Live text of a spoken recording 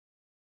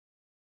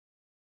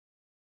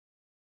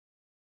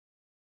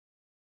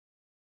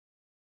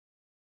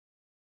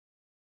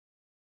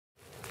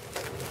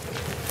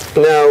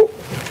Now,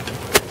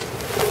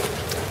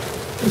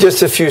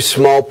 just a few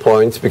small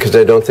points, because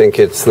I don't think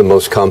it's the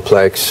most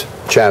complex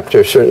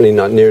chapter, certainly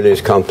not nearly as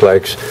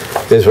complex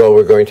as what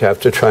we're going to have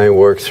to try and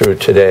work through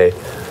today.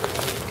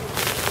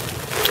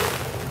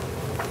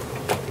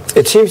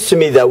 It seems to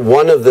me that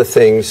one of the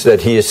things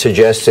that he is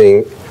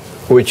suggesting,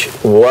 which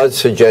was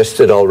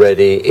suggested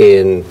already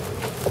in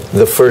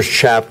the first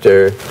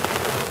chapter,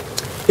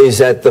 is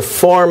that the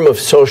form of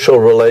social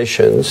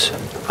relations,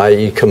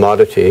 i.e.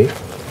 commodity,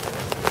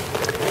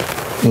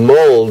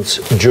 molds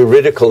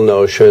juridical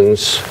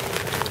notions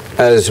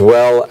as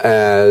well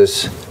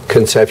as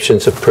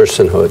conceptions of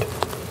personhood.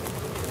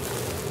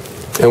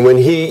 And when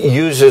he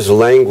uses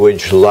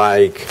language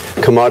like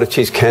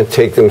commodities can't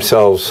take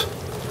themselves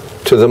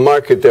to the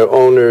market, their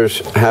owners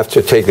have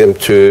to take them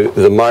to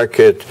the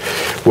market,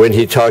 when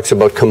he talks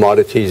about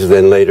commodities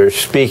then later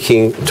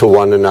speaking to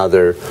one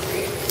another,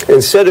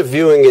 instead of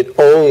viewing it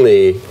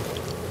only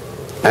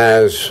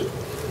as,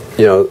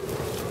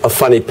 a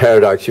funny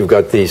paradox, you've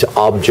got these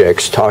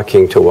objects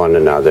talking to one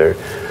another,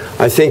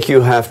 I think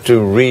you have to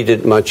read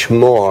it much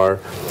more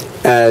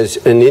as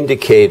an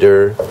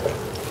indicator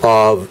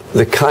of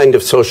the kind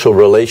of social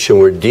relation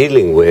we're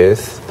dealing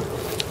with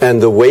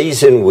and the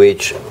ways in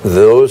which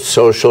those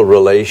social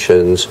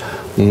relations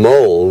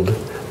mold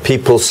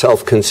people's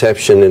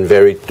self-conception in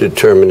very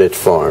determinate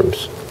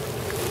forms.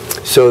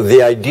 So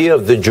the idea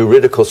of the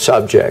juridical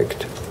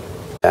subject,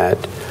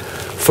 that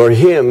for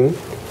him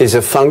is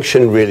a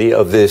function really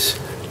of this,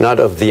 not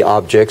of the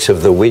objects,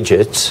 of the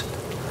widgets,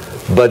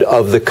 but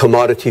of the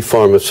commodity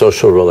form of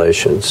social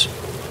relations.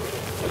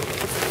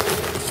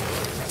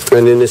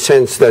 And in a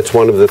sense, that's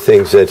one of the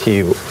things that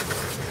he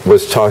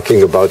was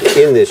talking about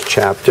in this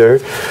chapter.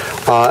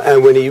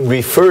 And when he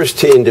refers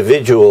to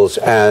individuals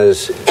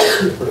as,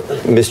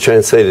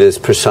 mistranslated as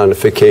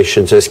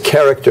personifications, as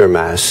character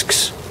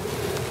masks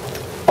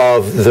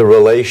of the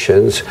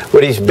relations,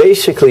 what he's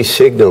basically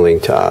signaling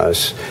to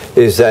us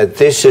is that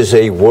this is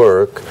a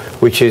work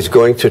which is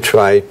going to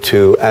try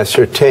to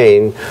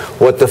ascertain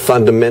what the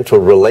fundamental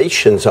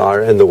relations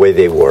are and the way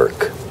they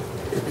work.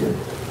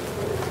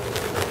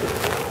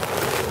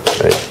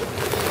 Right.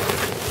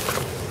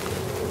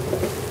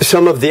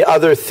 Some of the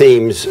other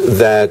themes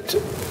that,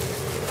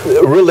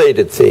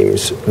 related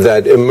themes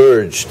that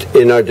emerged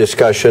in our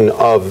discussion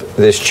of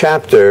this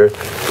chapter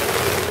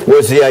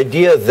was the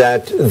idea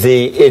that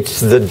it's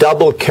the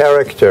double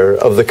character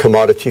of the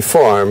commodity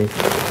form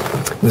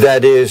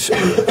that is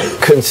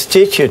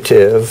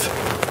constitutive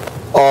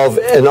of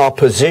an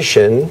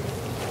opposition,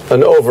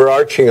 an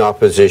overarching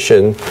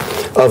opposition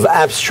of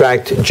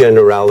abstract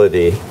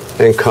generality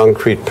and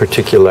concrete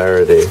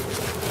particularity.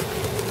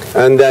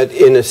 And that,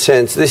 in a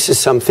sense, this is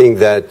something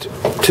that,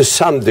 to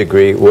some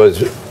degree,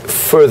 was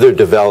further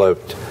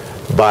developed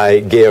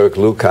by Georg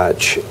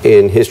Lukács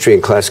in History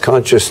and Class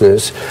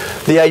Consciousness.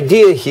 The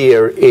idea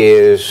here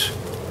is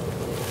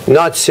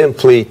not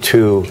simply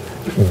to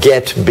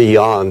get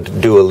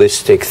beyond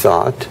dualistic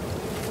thought.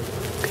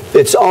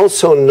 It's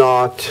also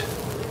not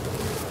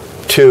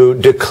to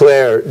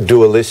declare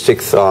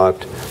dualistic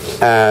thought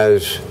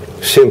as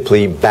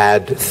simply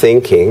bad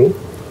thinking,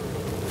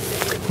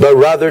 but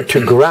rather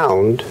to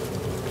ground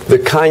the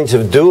kinds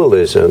of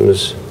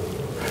dualisms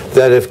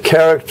that have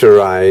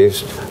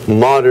characterized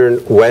modern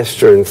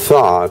Western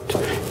thought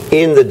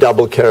in the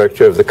double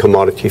character of the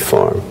commodity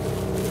form.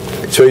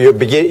 So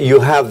you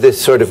have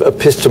this sort of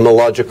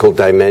epistemological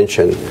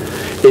dimension.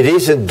 It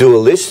isn't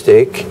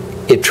dualistic,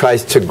 it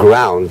tries to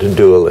ground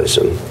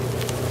dualism.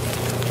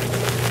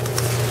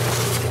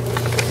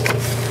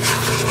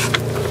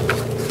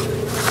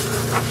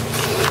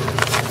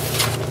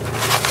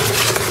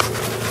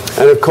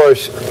 And of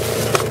course,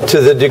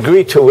 to the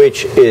degree to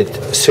which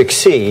it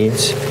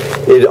succeeds,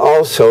 it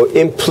also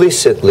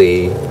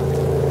implicitly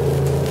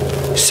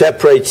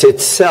separates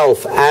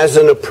itself as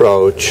an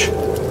approach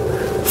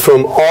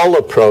from all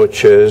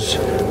approaches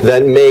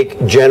that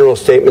make general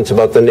statements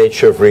about the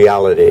nature of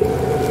reality.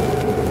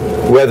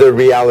 Whether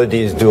reality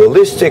is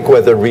dualistic,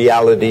 whether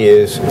reality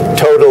is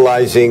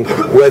totalizing,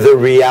 whether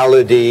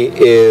reality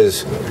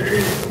is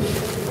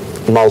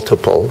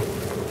multivocal.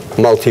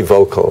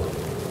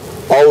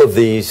 All of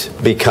these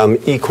become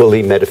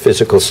equally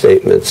metaphysical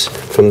statements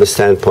from the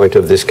standpoint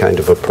of this kind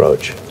of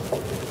approach.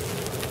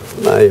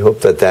 I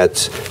hope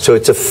so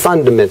it's a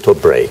fundamental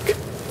break,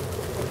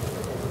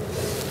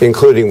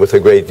 including with a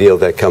great deal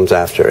that comes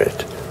after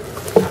it.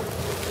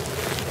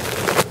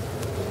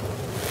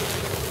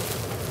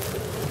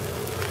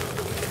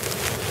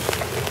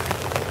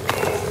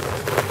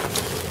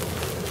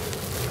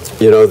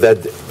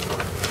 That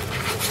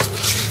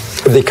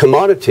the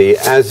commodity,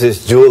 as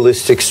this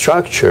dualistic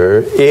structure,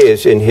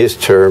 is, in his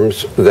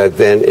terms, that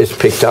then is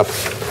picked up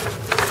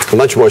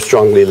much more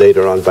strongly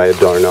later on by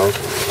Adorno,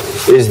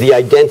 is the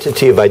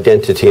identity of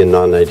identity and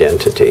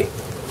non-identity.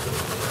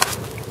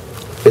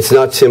 It's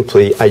not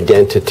simply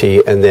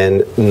identity and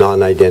then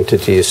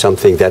non-identity is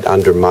something that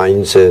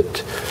undermines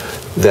it,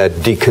 that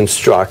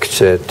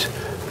deconstructs it,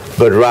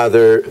 but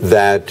rather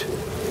that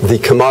the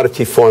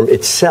commodity form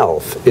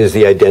itself is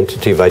the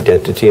identity of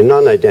identity and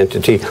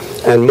non-identity.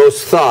 And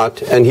most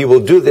thought, and he will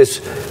do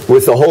this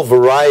with a whole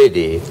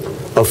variety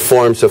of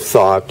forms of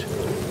thought,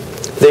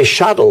 they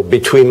shuttle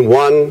between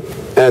one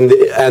and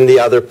the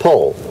other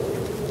pole.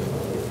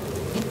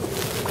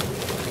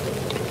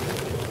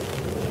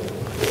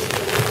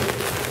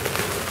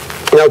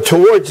 Now,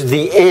 towards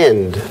the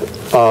end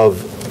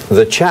of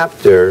the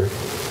chapter,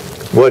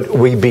 what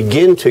we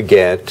begin to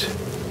get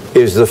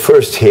is the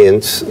first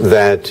hints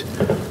that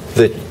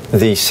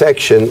the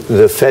section,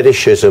 the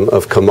fetishism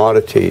of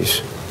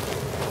commodities,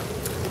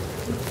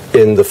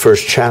 in the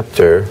first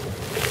chapter,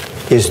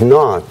 is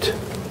not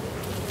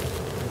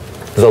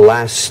the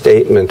last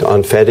statement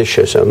on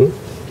fetishism.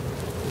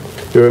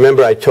 You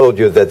remember I told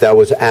you that that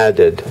was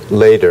added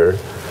later,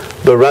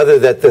 but rather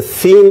that the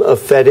theme of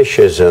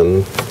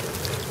fetishism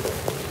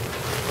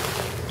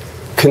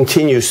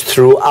continues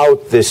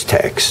throughout this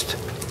text.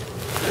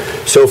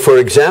 So, for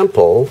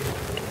example,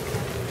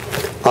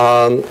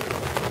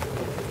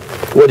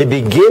 what he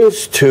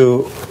begins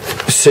to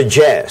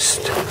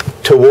suggest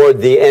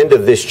toward the end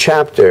of this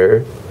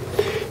chapter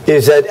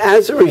is that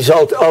as a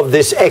result of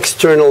this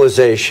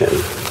externalization,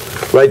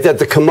 right, that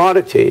the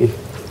commodity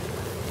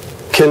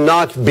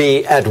cannot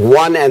be at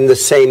one and the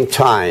same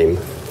time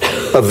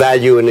a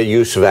value and a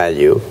use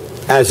value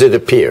as it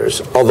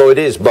appears, although it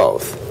is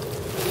both,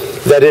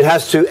 that it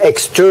has to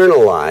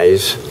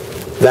externalize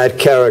that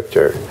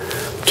character.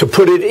 To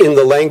put it in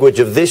the language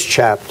of this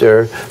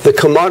chapter, the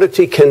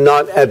commodity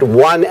cannot at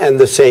one and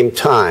the same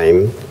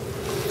time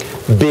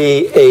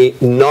be a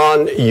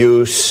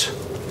non-use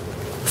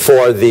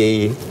for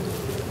the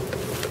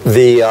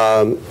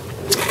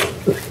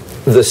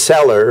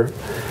seller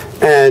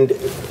and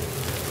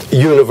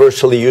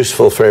universally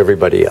useful for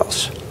everybody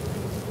else.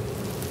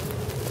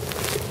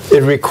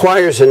 It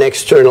requires an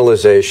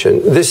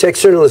externalization. This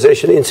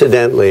externalization,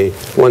 incidentally,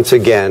 once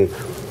again,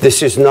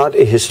 this is not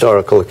a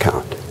historical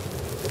account.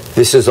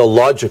 This is a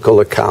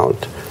logical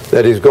account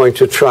that is going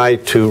to try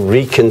to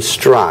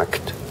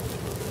reconstruct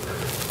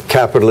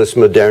capitalist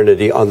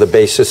modernity on the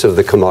basis of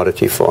the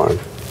commodity form.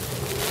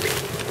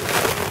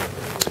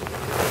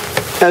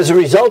 As a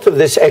result of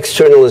this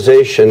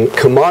externalization,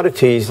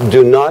 commodities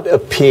do not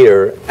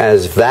appear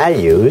as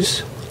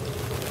values,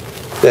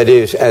 that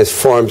is, as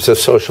forms of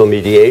social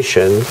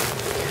mediation,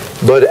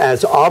 but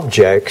as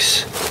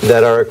objects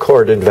that are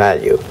accorded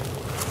value.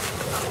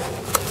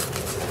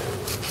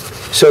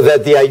 So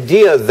that the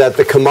idea that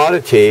the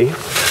commodity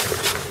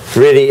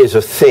really is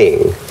a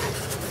thing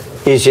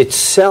is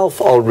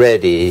itself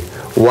already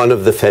one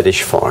of the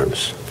fetish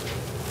forms.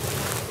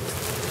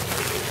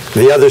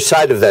 The other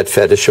side of that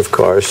fetish, of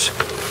course,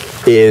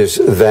 is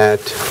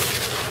that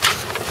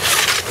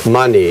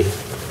money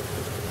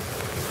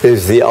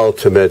is the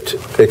ultimate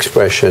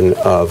expression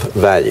of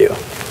value.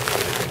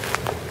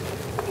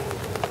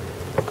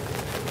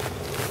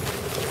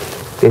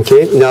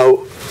 Okay,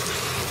 now,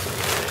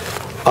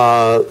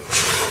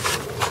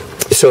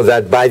 so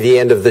that by the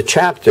end of the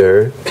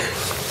chapter,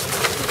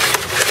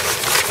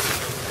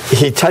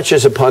 he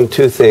touches upon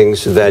two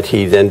things that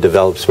he then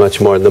develops much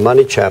more in the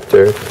money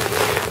chapter.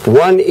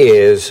 One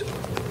is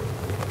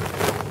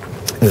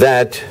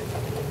that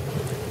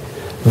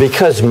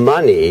because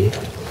money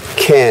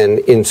can,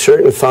 in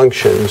certain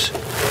functions,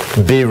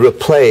 be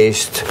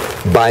replaced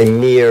by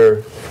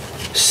mere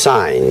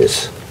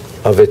signs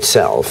of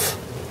itself,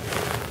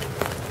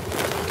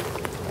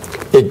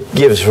 it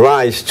gives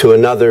rise to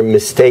another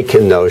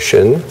mistaken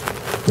notion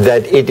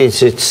that it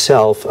is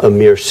itself a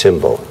mere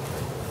symbol.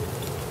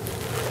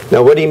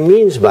 Now, what he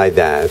means by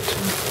that,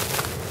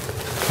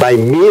 by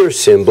mere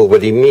symbol,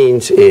 what he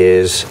means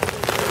is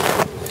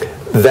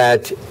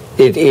that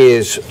it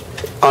is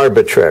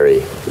arbitrary,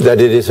 that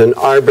it is an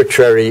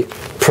arbitrary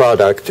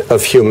product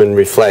of human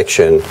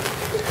reflection,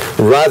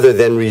 rather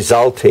than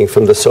resulting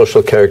from the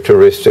social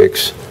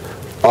characteristics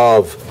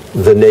of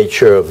the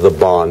nature of the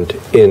bond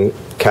in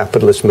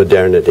capitalist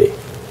modernity.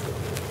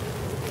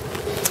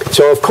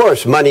 So, of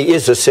course, money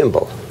is a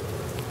symbol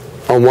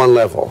on one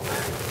level.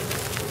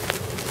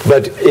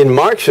 But in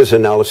Marx's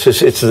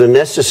analysis, it's the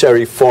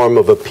necessary form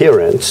of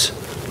appearance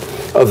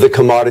of the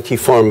commodity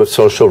form of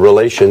social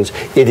relations.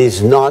 It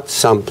is not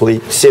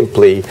simply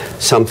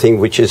something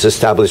which is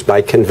established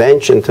by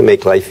convention to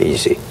make life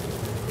easy.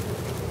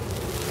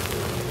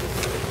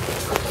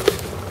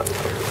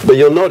 But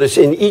you'll notice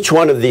in each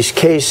one of these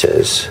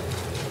cases,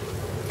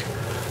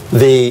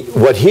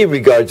 what he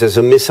regards as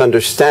a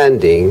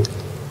misunderstanding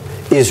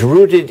is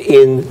rooted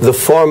in the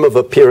form of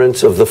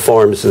appearance of the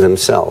forms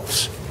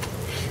themselves.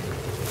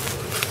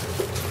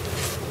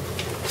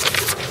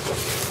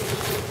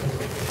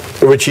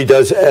 Which he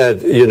does,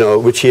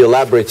 which he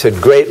elaborates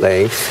at great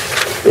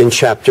length in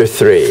chapter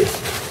 3.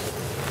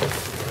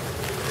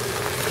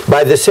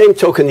 By the same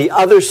token, the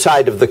other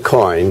side of the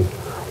coin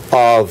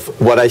of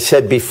what I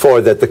said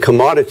before, that the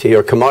commodity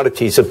or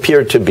commodities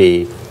appear to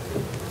be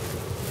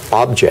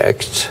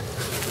objects,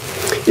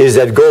 is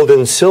that gold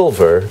and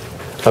silver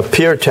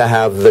appear to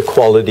have the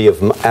quality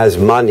of as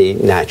money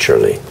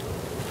naturally.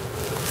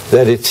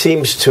 that it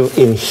seems to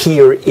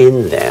inhere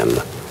in them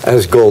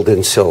as gold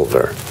and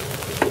silver,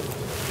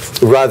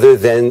 rather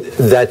than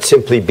that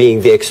simply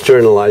being the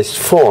externalized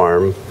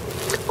form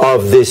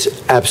of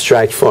this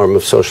abstract form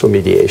of social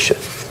mediation.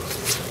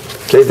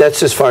 Okay,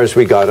 that's as far as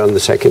we got on the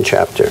second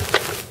chapter.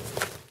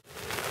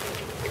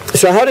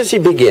 So how does he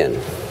begin?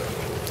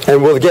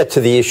 And we'll get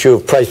to the issue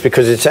of price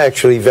because it's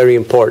actually very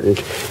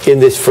important in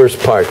this first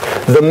part.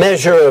 The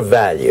measure of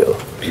value.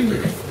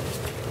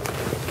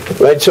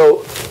 Right,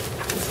 so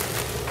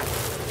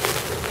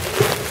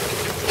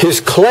his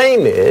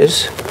claim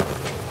is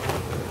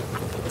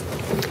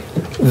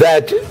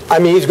that,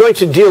 he's going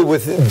to deal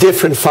with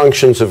different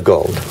functions of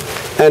gold.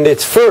 And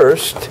its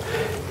first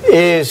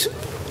is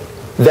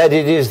that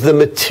it is the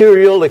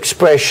material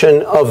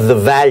expression of the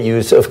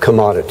values of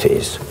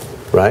commodities,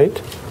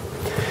 right?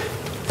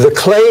 The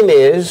claim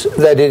is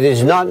that it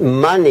is not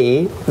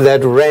money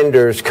that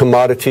renders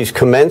commodities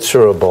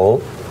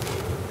commensurable,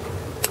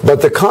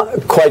 but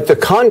quite the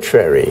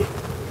contrary,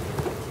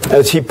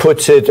 as he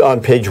puts it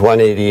on page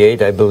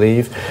 188, I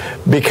believe,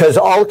 because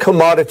all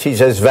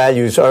commodities as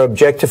values are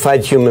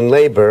objectified human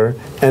labor,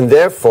 and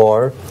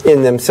therefore,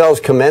 in themselves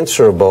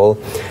commensurable,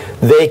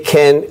 they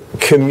can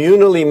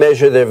communally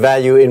measure their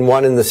value in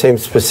one and the same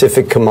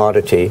specific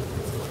commodity.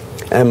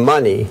 And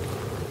money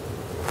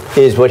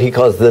is what he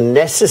calls the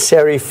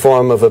necessary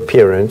form of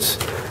appearance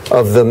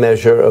of the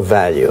measure of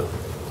value.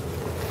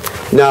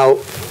 Now,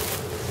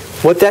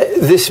 what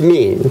this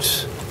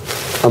means,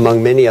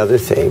 among many other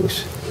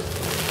things,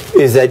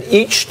 is that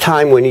each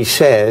time when he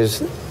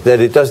says that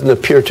it doesn't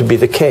appear to be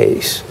the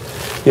case,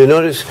 you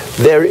notice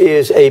there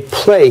is a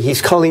play.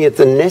 He's calling it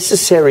the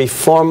necessary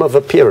form of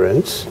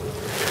appearance.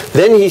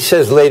 Then he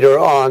says later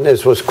on,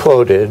 as was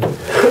quoted,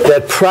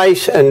 that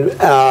price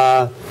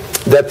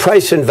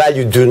and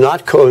value do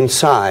not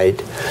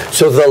coincide.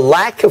 So the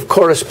lack of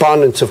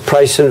correspondence of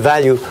price and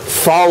value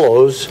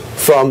follows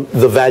from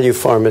the value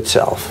form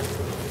itself,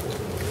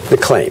 the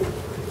claim.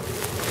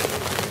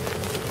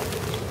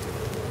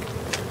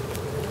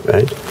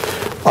 Right?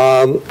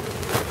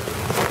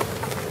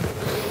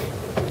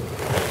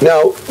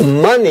 Now,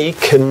 money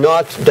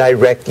cannot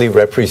directly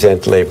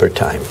represent labor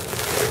time.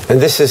 And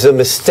this is a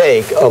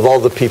mistake of all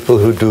the people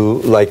who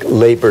do, like,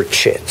 labor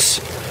chits.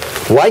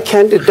 Why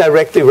can't it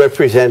directly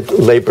represent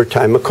labor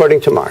time,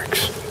 according to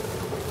Marx?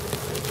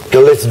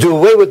 Now, let's do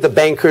away with the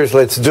bankers.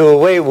 Let's do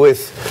away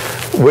with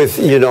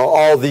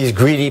all these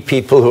greedy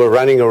people who are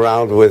running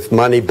around with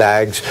money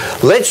bags.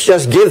 Let's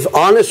just give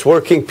honest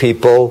working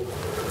people,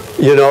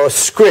 a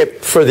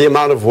script for the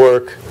amount of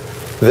work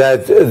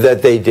that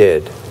they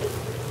did.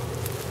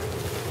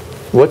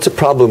 What's the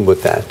problem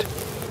with that?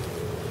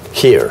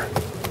 Here.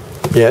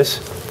 Yes?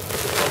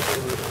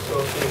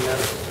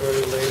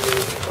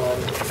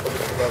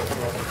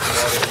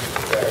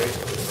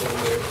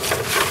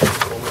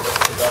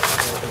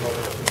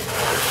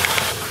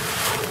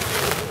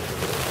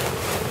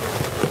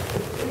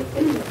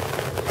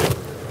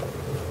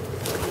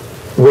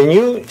 When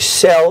you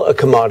sell a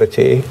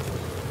commodity,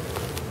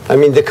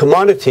 the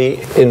commodity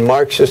in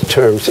Marxist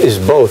terms is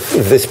both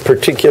this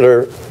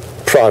particular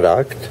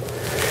product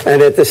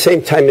and at the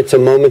same time it's a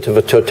moment of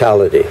a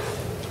totality.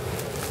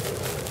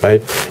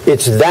 Right?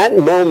 It's that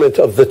moment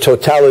of the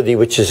totality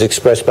which is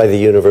expressed by the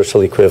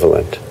universal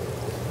equivalent.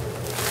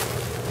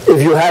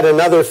 If you had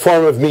another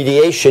form of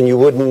mediation, you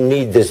wouldn't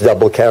need this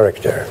double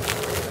character.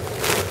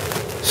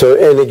 So,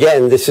 and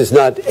again, this is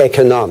not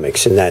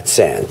economics in that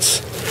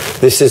sense.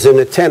 This is an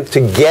attempt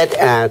to get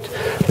at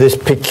this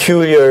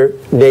peculiar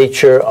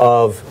nature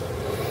of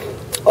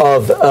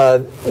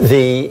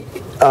the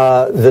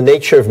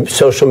nature of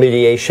social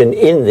mediation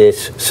in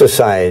this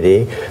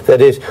society.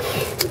 That is,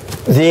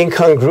 the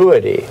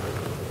incongruity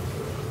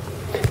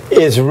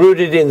is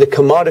rooted in the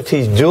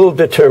commodity's dual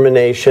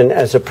determination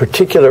as a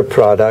particular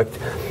product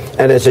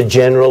and as a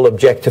general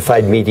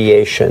objectified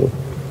mediation.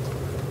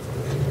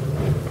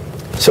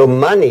 So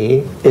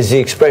money is the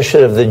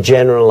expression of the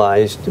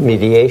generalized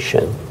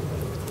mediation.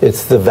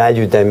 It's the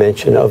value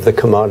dimension of the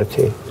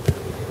commodity.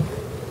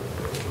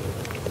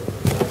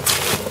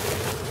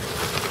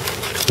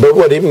 But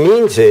what it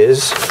means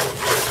is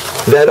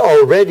that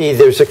already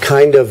there's a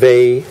kind of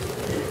a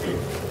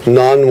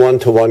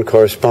non-one-to-one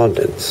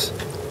correspondence.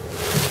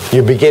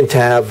 You begin to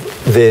have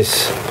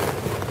this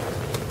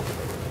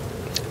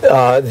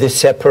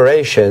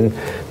separation.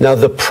 Now,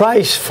 the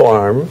price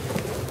form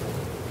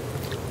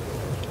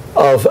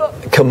of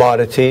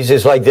commodities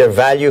is like their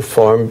value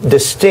form,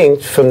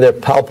 distinct from their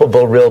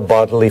palpable real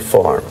bodily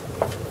form.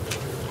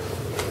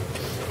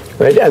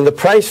 Right? And the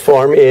price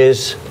form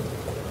is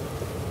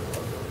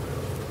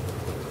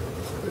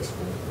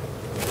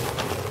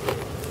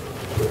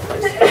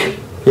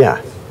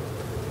yeah.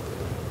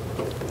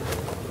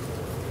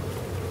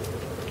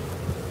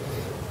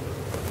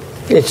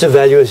 It's a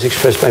value as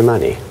expressed by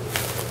money.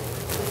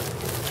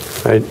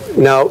 Right?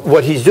 Now,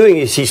 what he's doing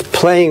is he's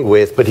playing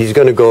with, but he's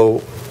going to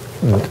go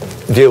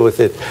deal with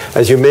it.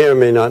 As you may or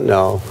may not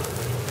know,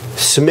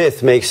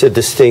 Smith makes a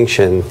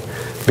distinction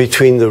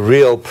between the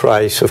real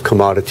price of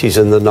commodities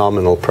and the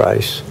nominal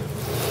price.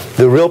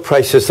 The real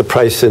price is the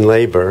price in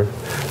labor.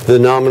 The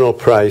nominal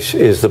price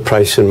is the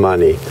price in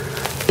money.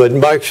 But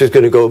Marx is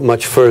going to go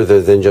much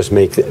further than just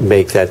make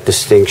that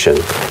distinction.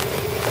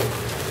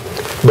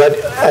 But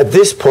at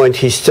this point,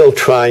 he's still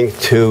trying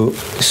to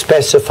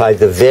specify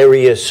the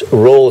various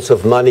roles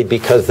of money,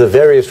 because the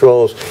various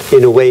roles,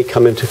 in a way,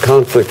 come into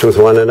conflict with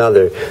one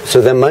another. So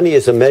that money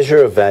is a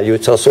measure of value.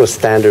 It's also a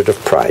standard of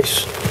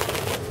price.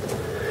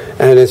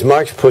 And as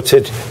Marx puts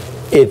it,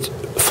 it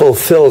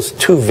fulfills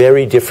two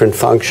very different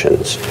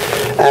functions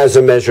as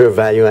a measure of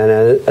value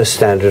and a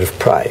standard of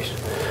price.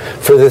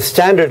 For the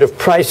standard of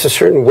price, a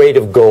certain weight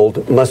of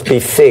gold must be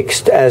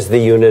fixed as the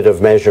unit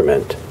of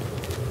measurement.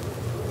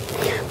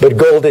 But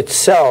gold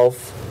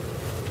itself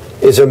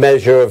is a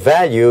measure of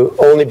value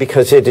only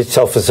because it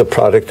itself is a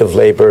product of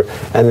labor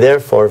and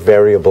therefore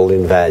variable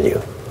in value.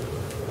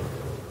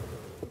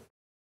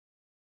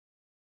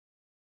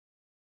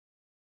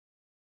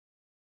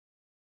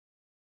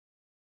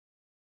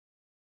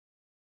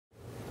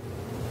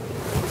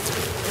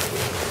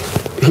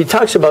 He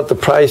talks about the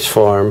price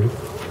form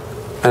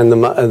and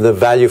the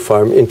value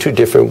form in two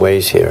different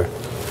ways here.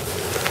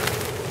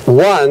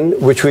 One,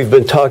 which we've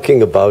been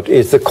talking about,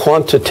 is the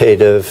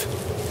quantitative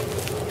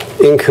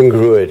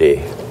incongruity.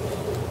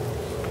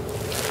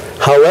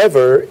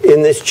 However,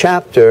 in this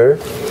chapter,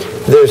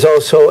 there's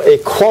also a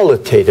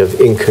qualitative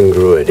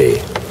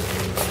incongruity.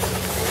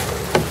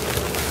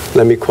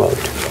 Let me quote.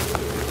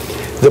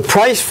 The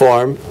price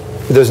form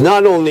does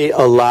not only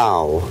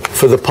allow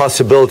for the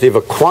possibility of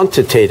a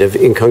quantitative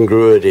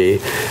incongruity,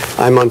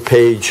 I'm on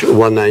page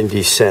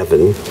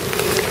 197,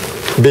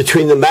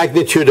 between the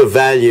magnitude of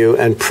value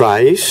and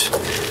price,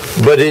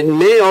 but it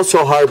may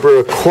also harbor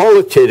a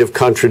qualitative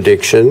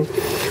contradiction,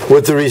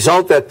 with the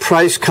result that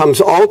price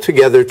comes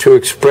altogether to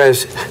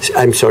express,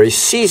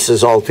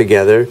 ceases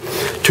altogether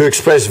to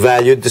express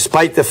value,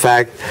 despite the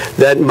fact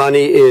that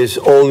money is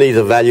only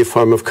the value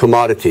form of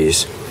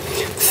commodities.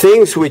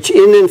 Things which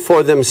in and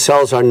for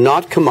themselves are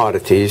not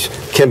commodities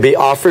can be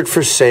offered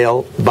for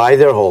sale by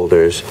their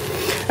holders,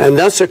 and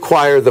thus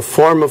acquire the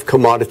form of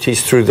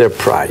commodities through their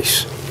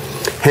price.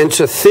 Hence,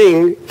 a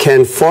thing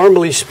can,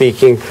 formally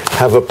speaking,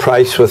 have a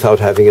price without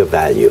having a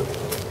value.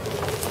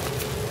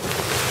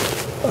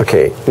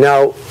 Okay,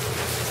 now,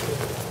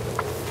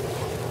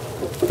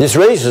 this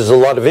raises a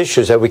lot of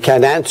issues that we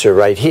can't answer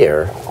right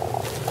here,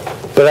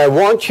 but I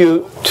want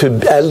you to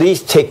at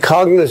least take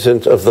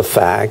cognizance of the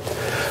fact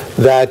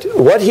that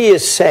what he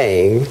is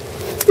saying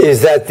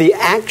is that the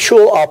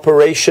actual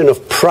operation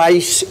of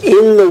price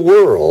in the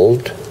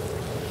world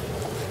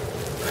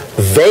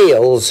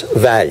veils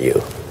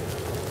value.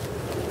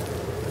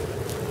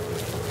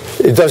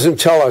 It doesn't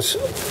tell us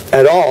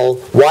at all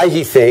why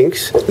he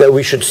thinks that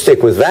we should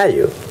stick with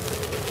value.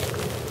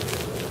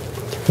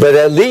 But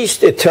at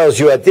least it tells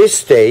you at this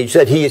stage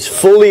that he is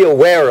fully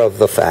aware of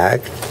the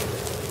fact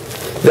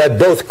that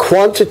both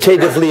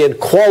quantitatively and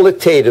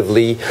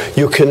qualitatively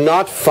you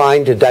cannot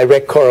find a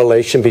direct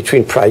correlation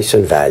between price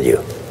and value.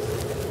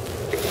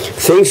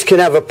 Things can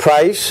have a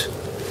price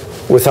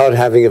without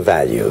having a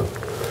value.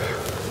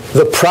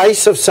 The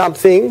price of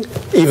something,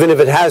 even if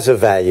it has a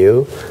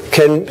value,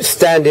 can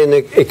stand in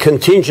a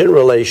contingent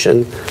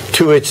relation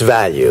to its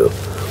value.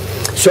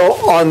 So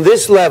on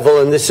this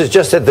level, and this is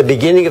just at the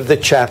beginning of the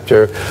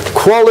chapter,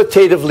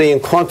 qualitatively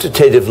and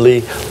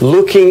quantitatively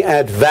looking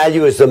at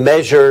value as the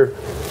measure,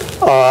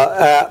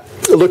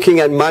 looking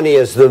at money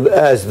as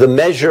the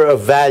measure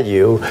of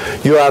value,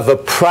 you have a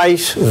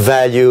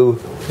price-value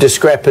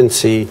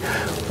discrepancy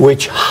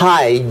which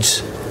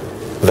hides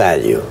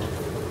value.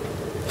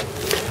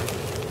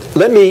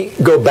 Let me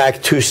go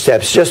back 2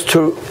 steps just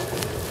to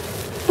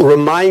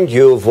remind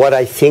you of what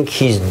I think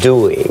he's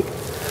doing,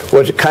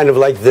 what kind of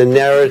like the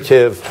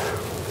narrative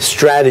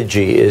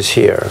strategy is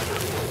here.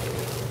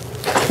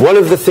 One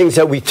of the things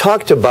that we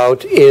talked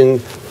about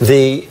in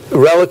the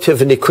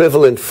relative and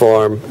equivalent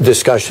form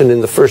discussion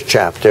in the first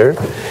chapter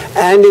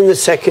and in the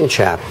second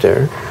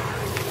chapter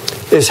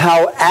is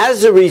how,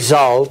 as a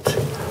result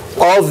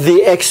of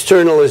the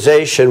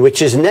externalization,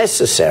 which is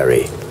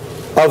necessary,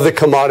 of the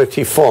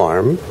commodity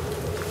form,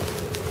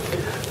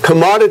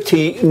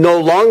 commodity no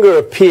longer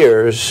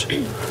appears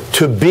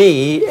to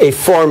be a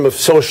form of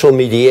social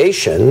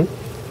mediation.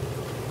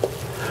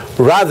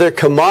 Rather,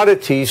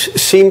 commodities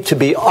seem to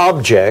be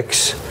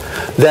objects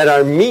that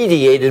are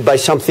mediated by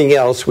something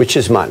else, which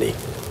is money.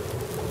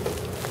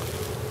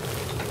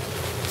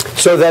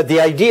 So that the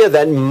idea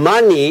that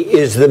money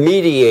is the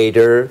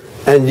mediator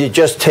and it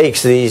just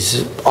takes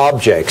these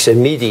objects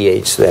and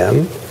mediates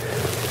them,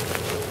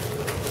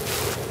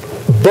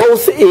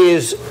 both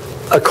is,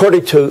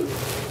 according to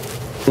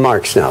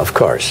Marx now, of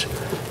course,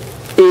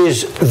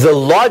 is the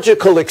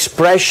logical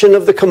expression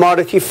of the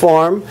commodity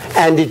form,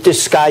 and it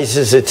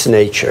disguises its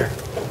nature.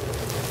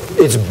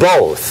 It's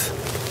both.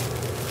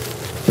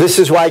 This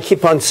is why I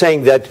keep on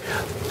saying that,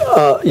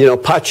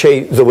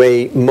 Pache, the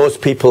way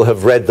most people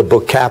have read the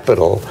book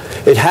Capital,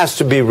 it has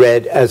to be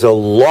read as a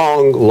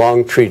long,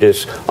 long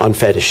treatise on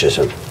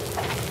fetishism,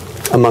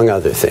 among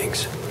other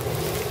things.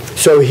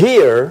 So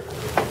here,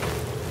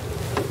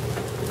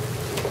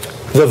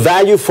 the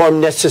value form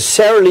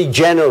necessarily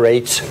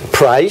generates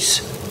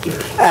price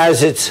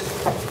as its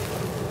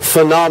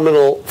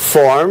phenomenal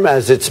form,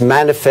 as its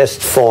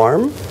manifest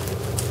form,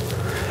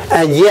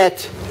 and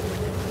yet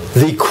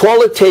the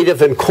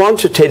qualitative and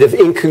quantitative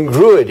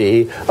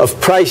incongruity of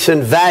price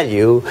and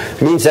value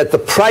means that the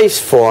price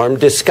form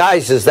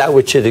disguises that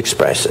which it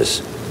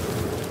expresses.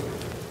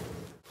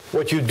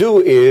 What you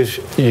do is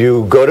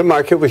you go to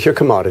market with your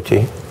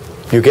commodity,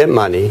 you get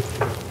money,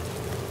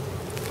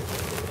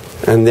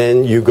 and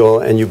then you go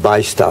and you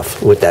buy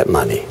stuff with that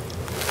money,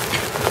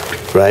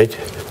 right?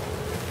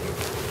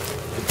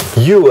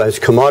 You, as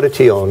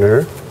commodity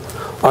owner,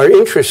 are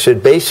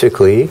interested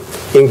basically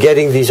in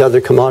getting these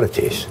other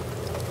commodities,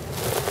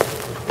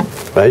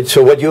 right?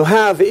 So what you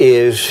have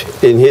is,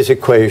 in his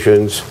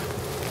equations,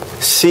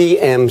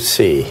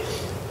 CMC,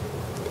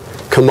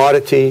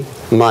 commodity,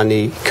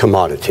 money,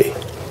 commodity.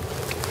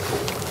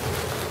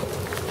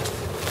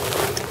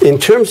 In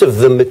terms of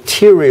the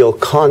material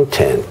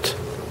content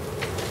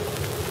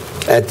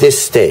at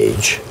this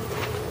stage,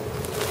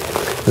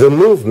 the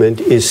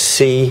movement is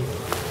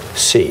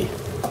CC.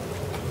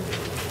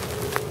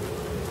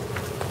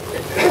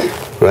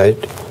 Right?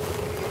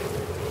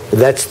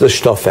 That's the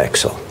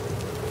Stoffwechsel,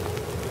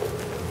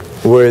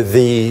 where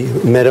the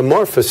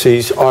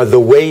metamorphoses are the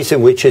ways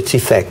in which it's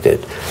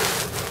effected.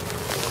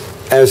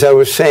 As I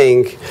was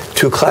saying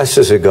 2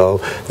 classes ago,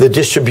 the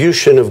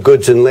distribution of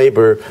goods and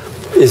labor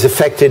is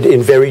affected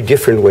in very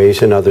different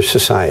ways in other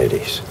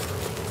societies.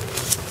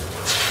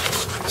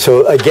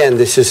 So again,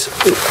 this is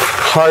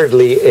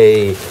hardly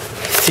a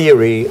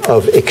theory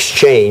of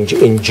exchange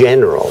in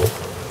general,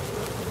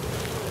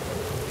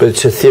 but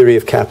it's a theory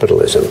of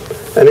capitalism.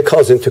 And it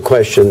calls into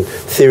question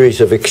theories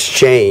of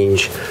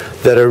exchange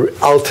that are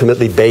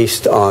ultimately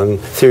based on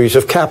theories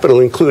of capital,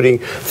 including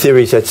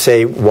theories that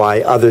say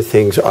why other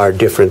things are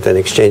different than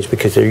exchange,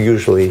 because they're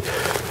usually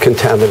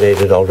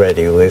contaminated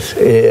already with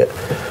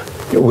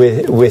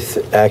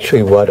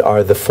actually what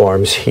are the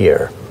forms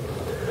here.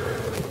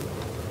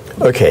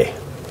 Okay.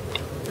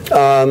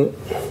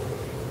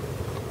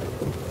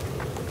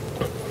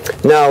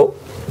 Now,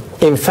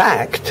 in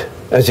fact,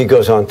 as he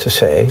goes on to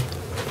say,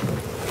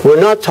 we're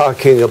not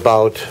talking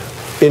about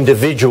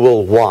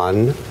individual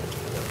one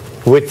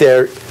with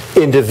their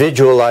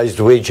individualized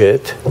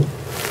widget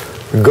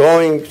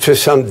going to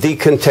some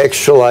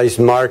decontextualized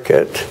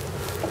market,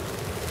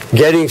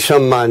 getting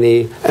some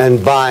money,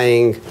 and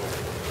buying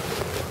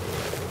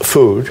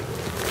food,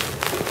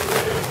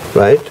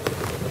 right?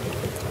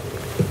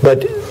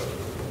 But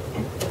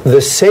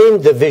the same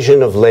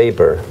division of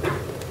labor,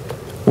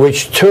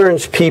 which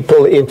turns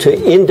people into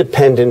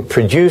independent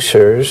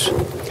producers,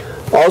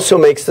 also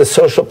makes the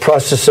social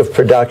process of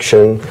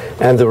production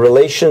and the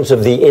relations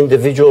of the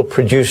individual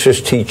producers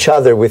to each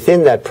other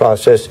within that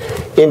process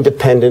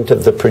independent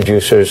of the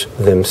producers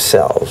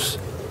themselves.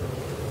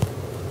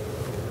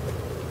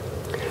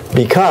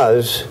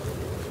 Because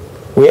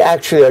we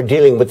actually are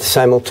dealing with the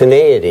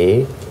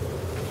simultaneity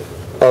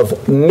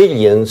of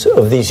millions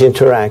of these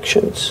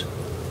interactions.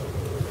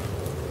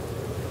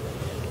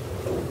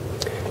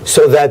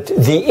 So that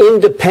the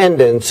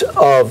independence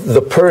of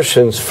the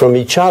persons from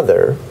each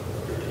other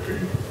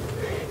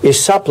is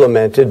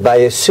supplemented by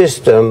a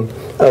system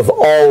of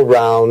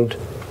all-round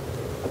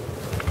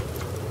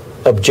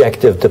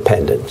objective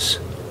dependence.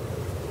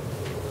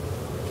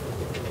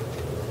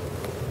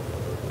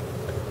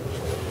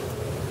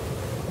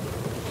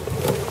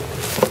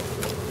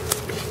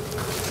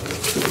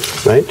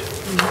 Right?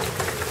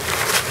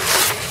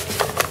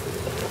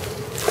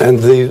 And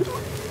the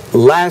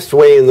last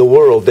way in the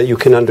world that you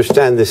can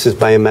understand this is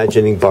by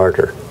imagining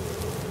barter.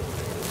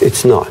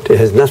 It's not. It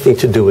has nothing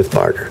to do with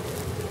barter.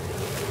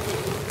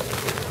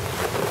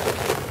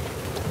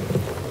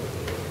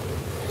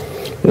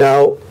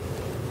 Now,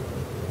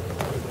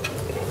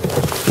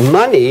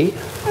 money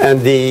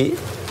and the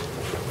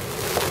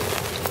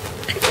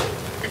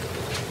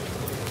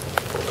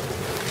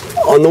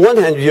on the one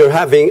hand, you're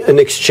having an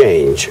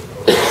exchange,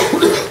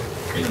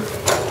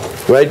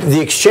 right?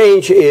 The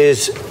exchange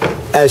is,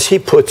 as he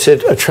puts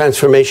it, a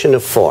transformation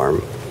of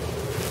form.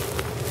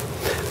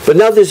 But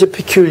now there's a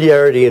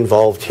peculiarity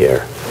involved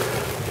here.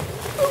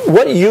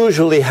 What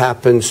usually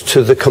happens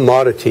to the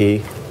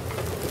commodity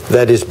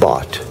that is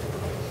bought?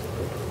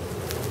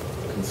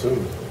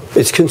 Consumed.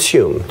 It's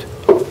consumed,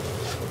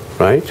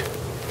 right?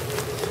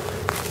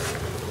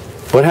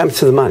 What happens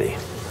to the money?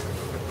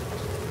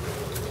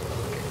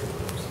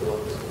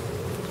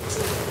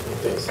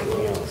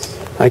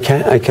 I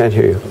can't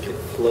hear you. It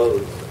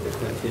flows. It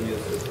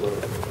continues to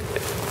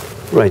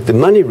flow. Right. The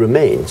money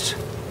remains.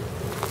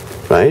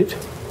 Right?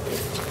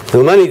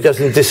 The money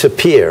doesn't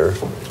disappear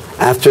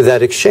after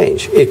that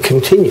exchange. It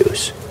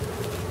continues.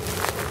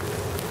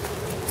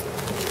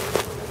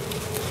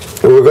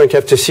 And we're going to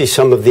have to see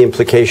some of the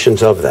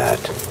implications of that.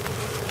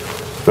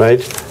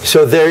 Right?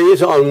 So there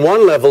is on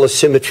one level a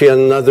symmetry, on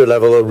another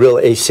level a real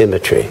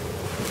asymmetry.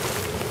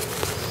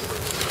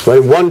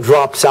 When one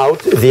drops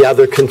out, the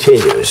other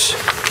continues.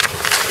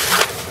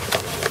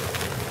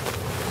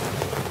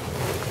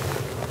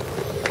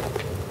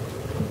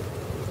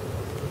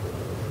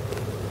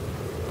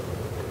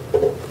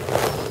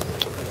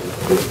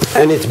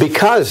 And it's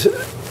because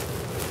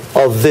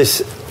of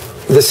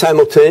the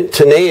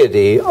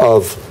simultaneity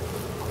of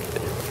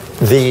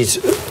these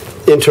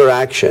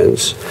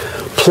interactions,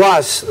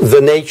 plus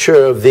the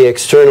nature of the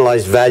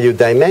externalized value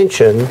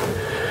dimension,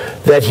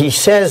 that he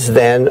says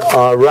then,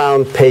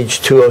 around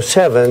page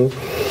 207,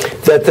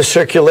 that the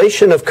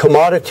circulation of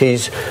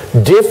commodities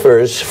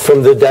differs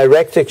from the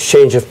direct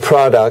exchange of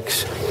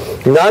products,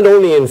 not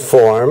only in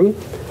form,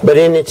 but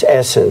in its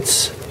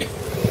essence.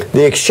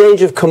 The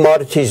exchange of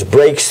commodities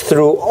breaks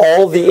through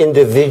all the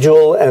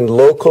individual and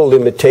local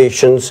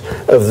limitations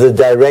of the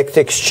direct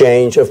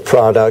exchange of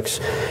products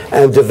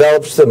and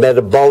develops the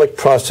metabolic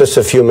process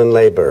of human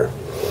labor.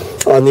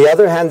 On the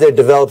other hand, there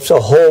develops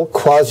a whole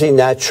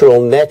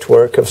quasi-natural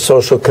network of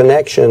social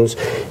connections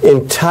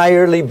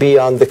entirely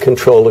beyond the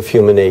control of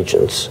human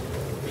agents.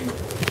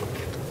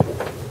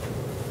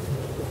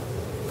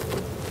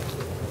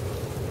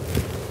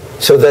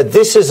 So that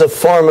this is a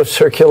form of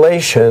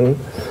circulation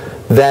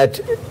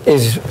that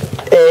is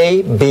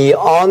A,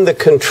 beyond the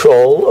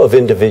control of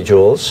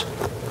individuals,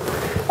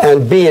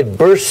 and B, it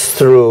bursts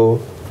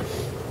through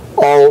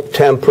all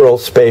temporal,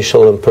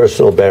 spatial, and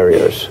personal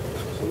barriers.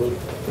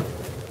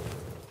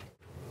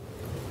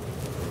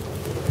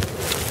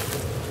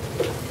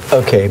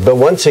 Okay, but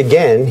once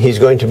again, he's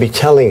going to be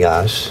telling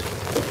us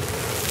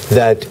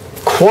that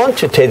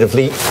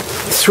quantitatively,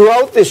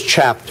 throughout this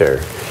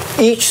chapter,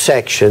 each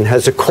section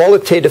has a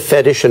qualitative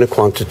fetish and a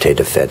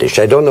quantitative fetish.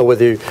 I don't know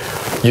whether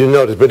you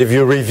noticed, but if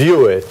you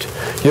review it,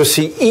 you'll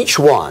see each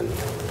one,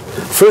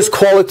 first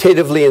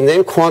qualitatively and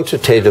then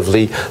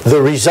quantitatively,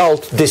 the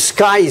result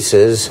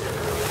disguises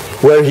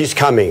where he's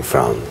coming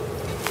from.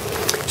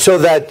 So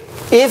that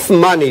if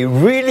money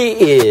really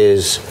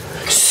is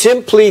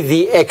simply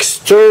the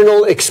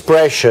external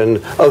expression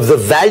of the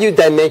value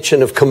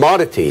dimension of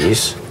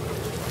commodities,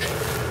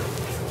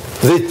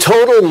 the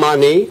total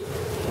money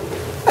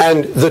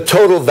and the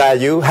total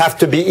value have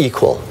to be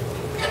equal.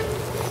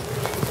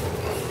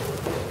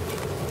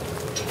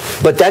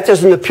 But that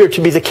doesn't appear to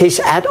be the case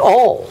at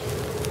all.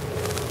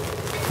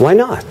 Why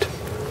not?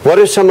 What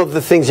are some of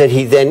the things that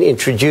he then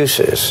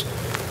introduces?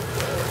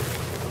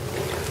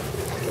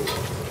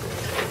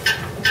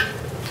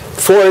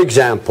 For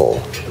example,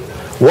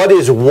 what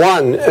is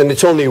one, and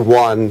it's only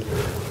one,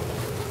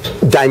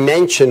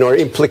 dimension or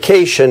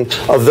implication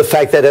of the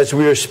fact that, as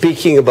we were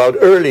speaking about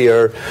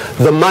earlier,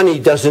 the money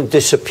doesn't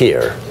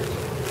disappear.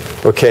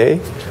 Okay?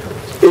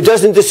 It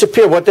doesn't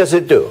disappear. What does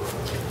it do?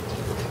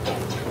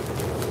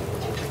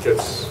 It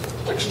gets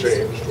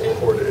exchanged or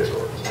hoarded.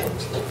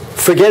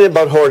 Forget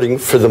about hoarding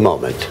for the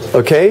moment.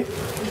 Okay?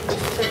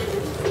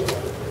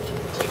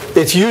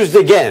 It's used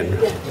again,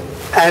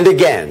 and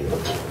again,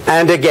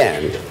 and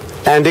again,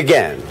 and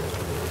again.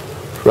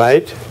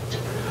 Right?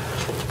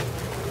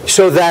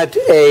 So that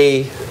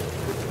a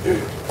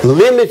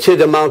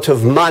limited amount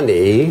of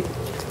money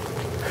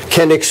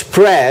can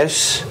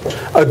express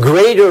a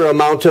greater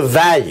amount of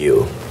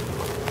value.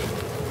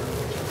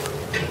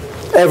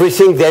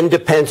 Everything then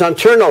depends on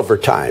turnover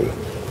time.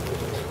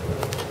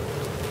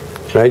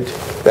 Right?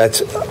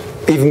 That's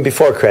even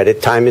before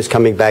credit, time is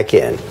coming back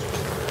in.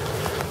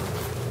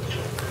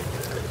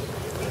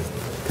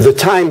 The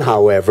time,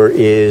 however,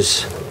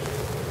 is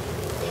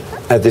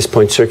at this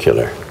point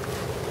circular.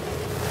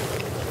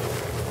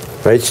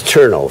 Right? It's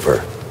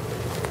turnover.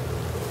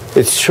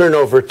 It's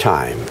turnover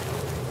time.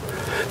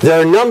 There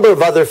are a number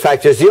of other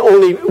factors.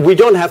 We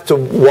don't have to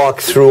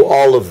walk through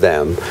all of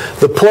them.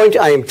 The point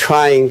I am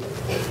trying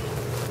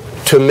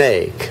to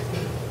make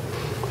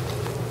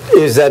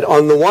is that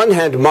on the one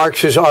hand,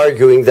 Marx is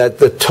arguing that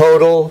the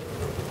total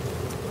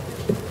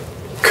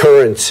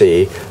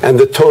currency and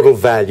the total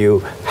value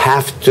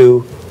have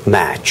to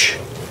match.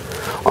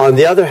 On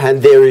the other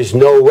hand, there is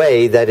no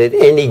way that at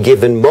any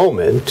given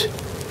moment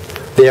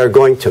they are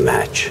going to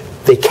match.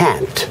 They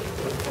can't.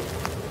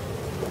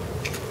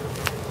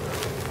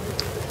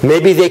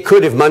 Maybe they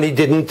could if money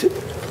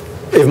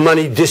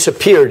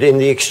disappeared in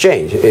the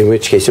exchange, in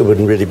which case it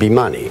wouldn't really be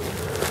money.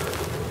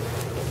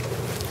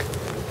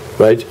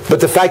 Right? But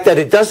the fact that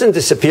it doesn't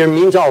disappear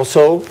means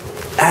also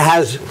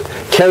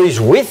carries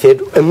with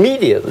it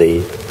immediately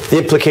the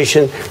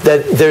implication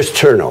that there's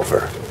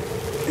turnover.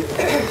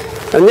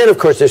 And then, of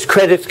course, there's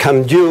credits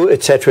come due,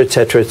 etc.,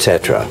 etc.,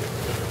 etc.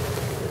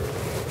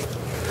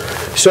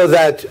 So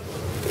that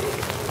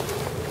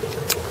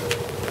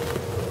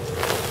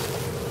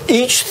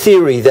each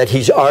theory that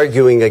he's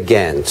arguing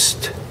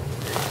against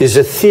is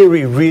a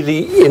theory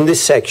really in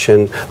this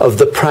section of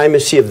the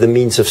primacy of the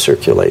means of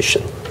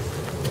circulation.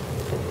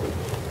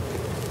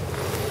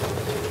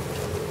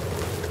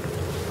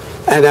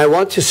 And I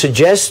want to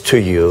suggest to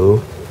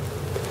you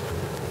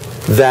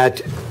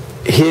that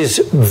his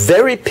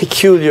very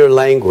peculiar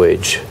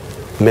language,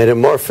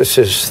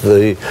 metamorphosis,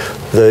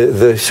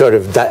 the sort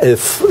of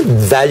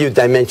value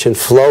dimension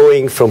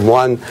flowing from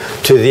one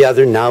to the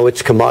other, now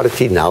it's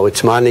commodity, now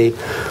it's money,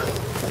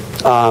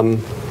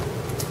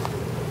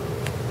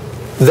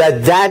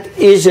 that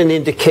is an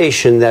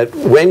indication that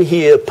when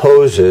he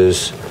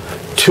opposes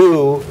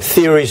two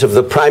theories of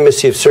the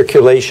primacy of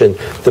circulation,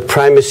 the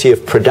primacy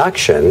of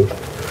production,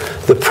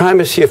 the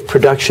primacy of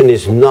production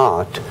is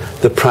not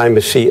the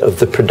primacy of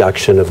the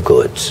production of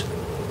goods.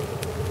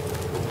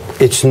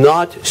 It's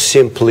not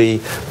simply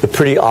the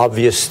pretty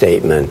obvious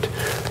statement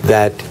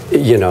that,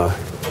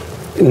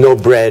 no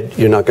bread,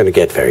 you're not going to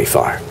get very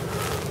far.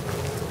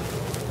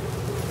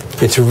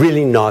 It's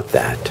really not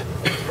that.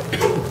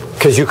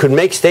 Because you could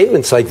make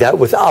statements like that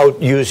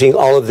without using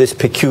all of this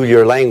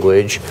peculiar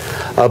language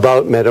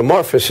about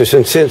metamorphosis.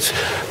 And since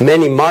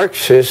many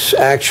Marxists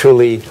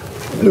actually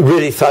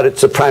really thought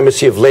it's the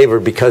primacy of labor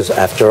because,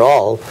 after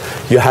all,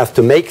 you have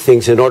to make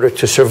things in order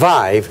to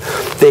survive,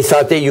 they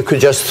thought that you could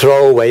just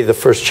throw away the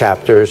first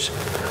chapters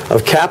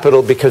of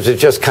Capital because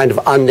it's just kind of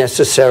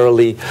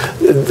unnecessarily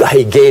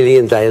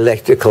Hegelian,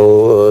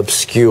 dialectical,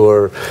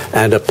 obscure,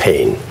 and a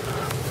pain.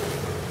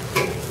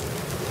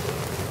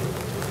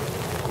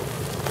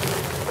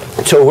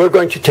 So we're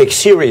going to take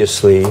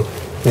seriously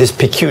this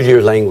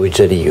peculiar language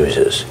that he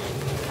uses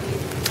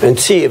and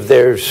see if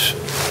there's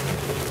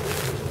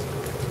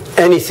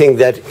anything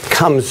that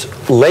comes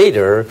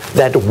later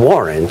that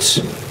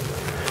warrants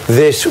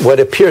this, what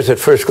appears at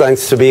first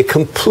glance to be a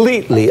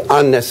completely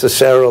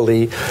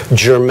unnecessarily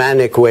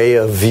Germanic way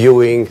of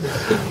viewing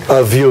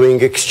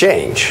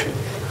exchange.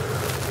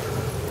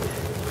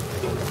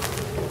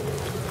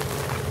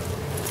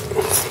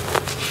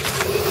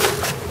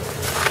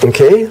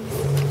 Okay?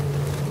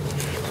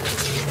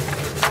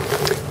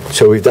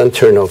 So we've done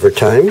turnover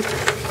time.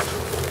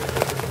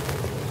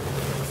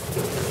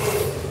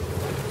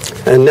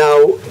 And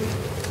now,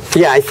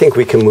 I think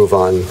we can move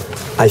on,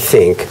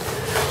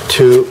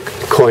 to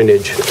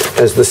coinage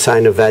as the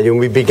sign of value. And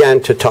we began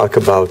to talk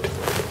about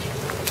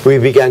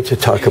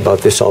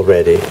this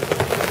already.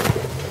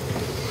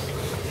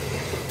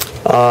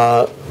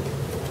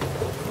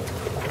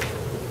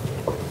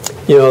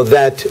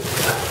 That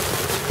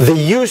the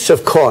use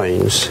of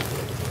coins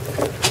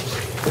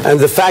and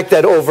the fact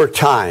that over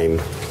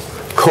time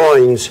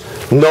coins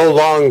no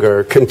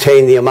longer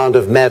contain the amount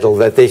of metal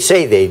that they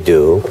say they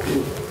do.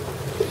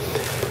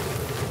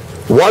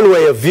 One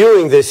way of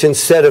viewing this,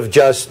 instead of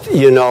just,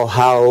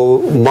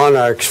 how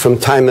monarchs from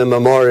time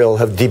immemorial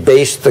have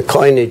debased the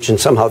coinage and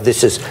somehow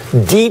this is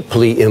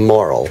deeply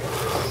immoral,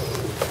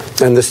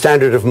 and the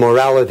standard of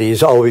morality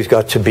has always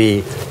got to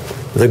be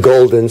the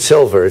gold and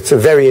silver. It's a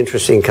very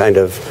interesting kind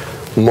of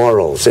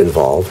morals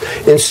involved.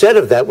 Instead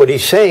of that, what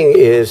he's saying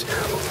is,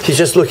 he's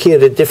just looking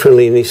at it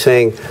differently, and he's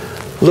saying,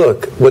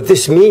 look, what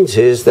this means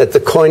is that the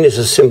coin is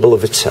a symbol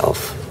of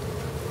itself.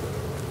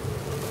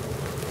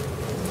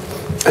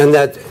 And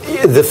that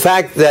the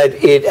fact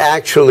that it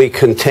actually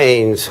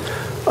contains,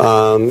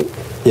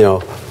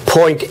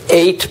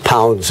 0.8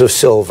 pounds of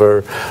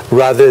silver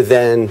rather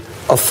than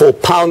a full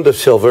pound of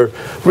silver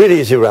really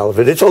is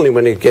irrelevant. It's only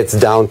when it gets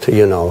down to,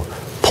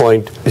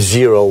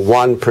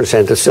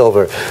 0.01% of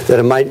silver that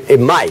it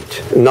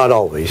might, not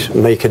always,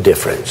 make a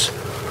difference.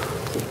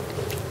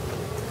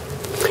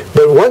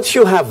 But once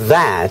you have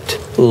that,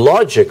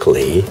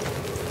 logically,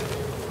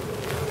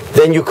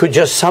 then you could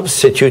just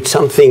substitute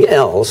something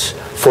else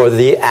for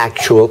the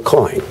actual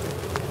coin.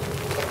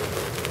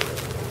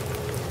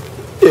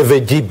 If a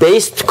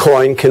debased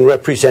coin can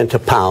represent a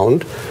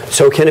pound,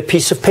 so can a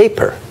piece of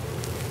paper.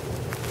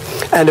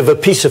 And if a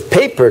piece of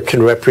paper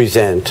can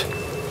represent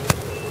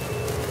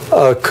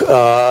the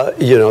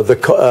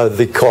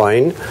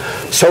coin,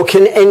 so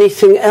can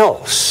anything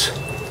else.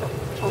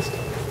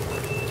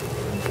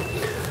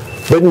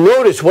 But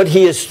notice what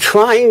he is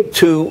trying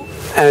to,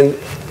 and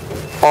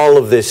all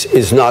of this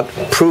is not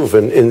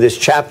proven in this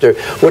chapter,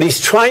 what he's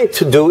trying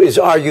to do is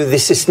argue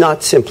this is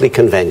not simply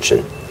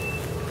convention.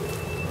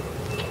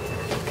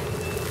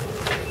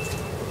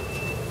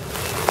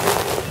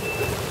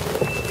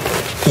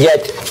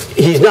 Yet,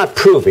 he's not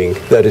proving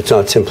that it's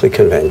not simply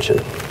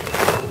convention.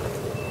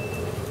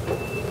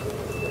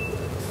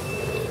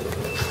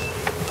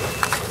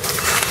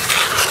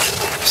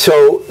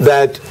 So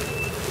that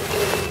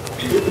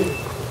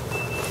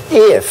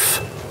if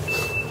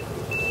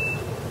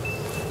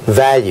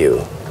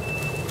value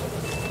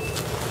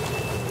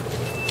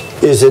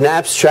is an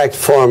abstract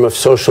form of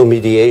social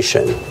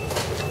mediation,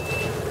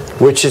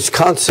 which is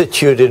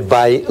constituted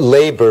by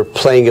labor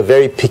playing a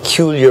very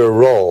peculiar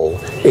role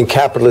in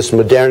capitalist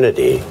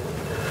modernity,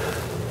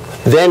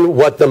 then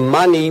what the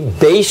money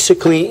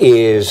basically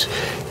is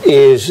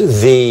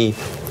the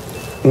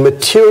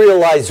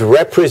materialized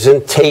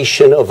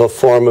representation of a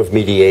form of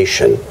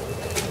mediation.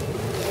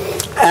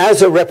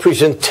 As a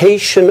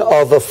representation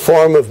of a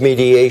form of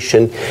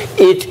mediation,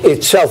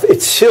 it's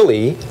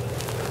silly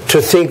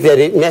to think that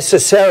it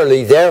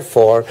necessarily,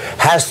 therefore,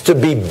 has to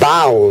be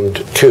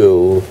bound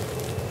to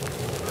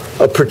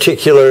a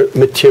particular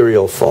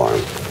material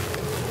form.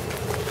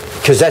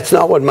 Because that's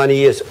not what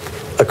money is,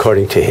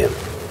 according to him.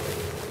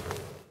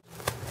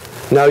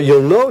 Now,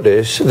 you'll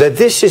notice that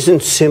this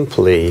isn't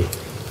simply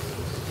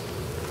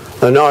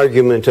an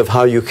argument of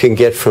how you can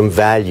get from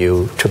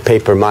value to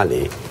paper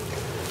money,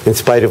 in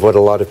spite of what a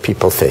lot of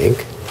people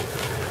think.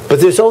 But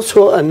there's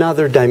also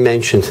another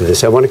dimension to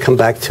this. I want to come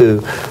back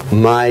to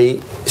my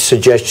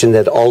suggestion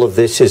that all of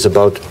this is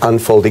about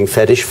unfolding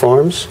fetish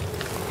forms.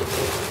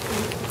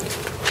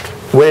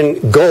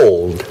 When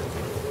gold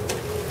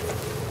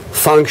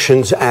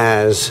functions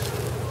as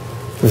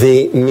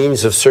the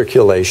means of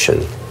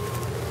circulation,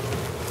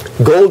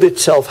 gold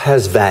itself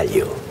has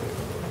value.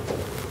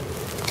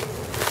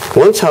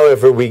 Once,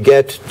 however, we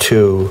get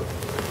to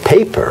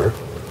paper,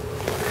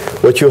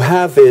 what you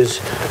have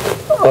is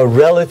a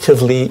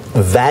relatively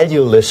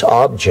valueless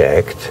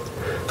object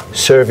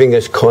serving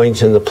as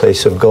coins in the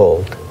place of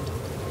gold.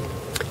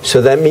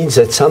 So that means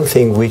that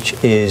something which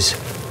is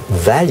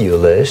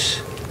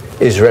valueless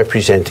is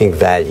representing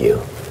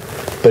value.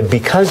 But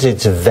because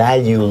it's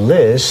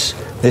valueless,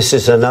 this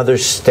is another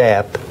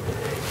step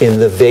in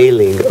the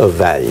veiling of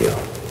value.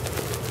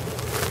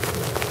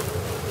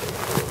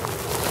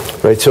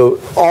 Right, so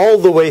all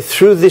the way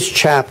through this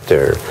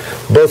chapter,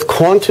 both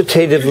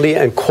quantitatively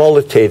and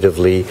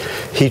qualitatively,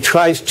 he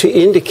tries to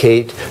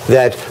indicate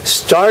that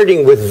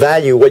starting with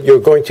value, what you're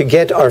going to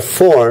get are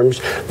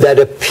forms that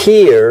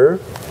appear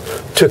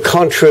to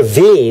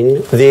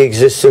contravene the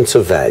existence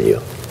of value.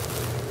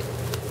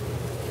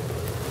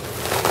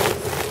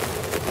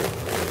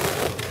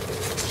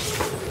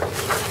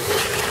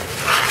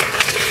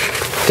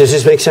 Does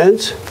this make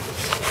sense?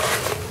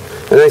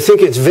 And I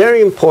think it's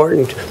very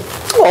important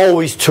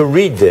always to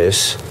read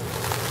this,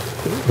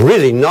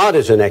 really not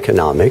as an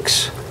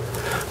economics,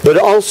 but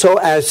also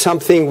as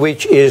something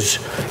which is,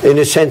 in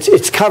a sense,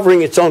 it's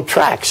covering its own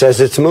tracks as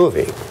it's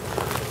moving.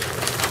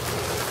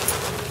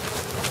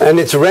 And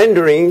it's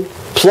rendering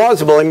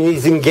plausible. I mean,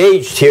 he's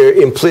engaged here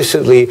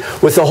implicitly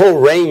with a whole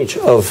range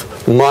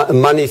of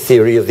money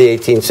theory of the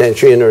 18th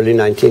century and early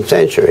 19th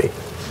century.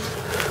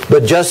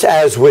 But just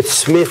as with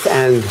Smith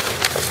and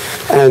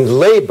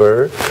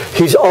labor,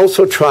 he's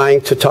also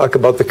trying to talk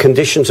about the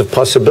conditions of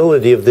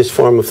possibility of this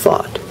form of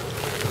thought.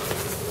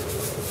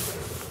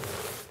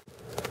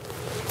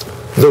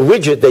 The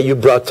widget that you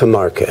brought to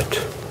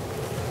market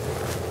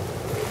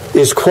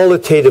is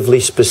qualitatively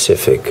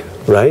specific,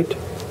 right?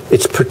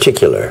 It's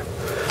particular.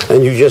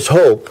 And you just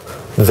hope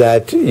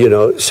that, you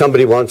know,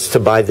 somebody wants to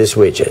buy this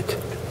widget,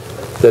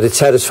 that it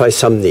satisfies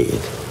some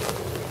need,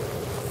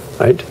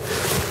 right?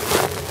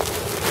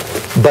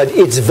 But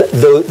it's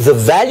the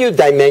value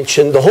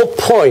dimension, the whole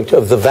point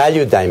of the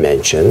value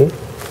dimension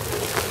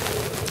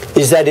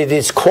is that it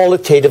is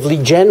qualitatively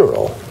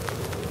general.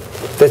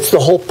 That's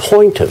the whole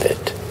point of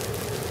it.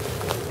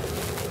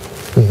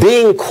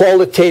 Being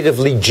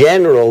qualitatively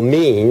general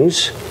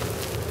means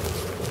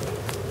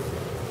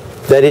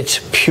that it's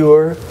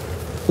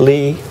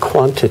purely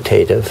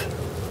quantitative.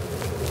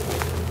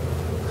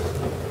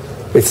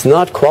 It's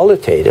not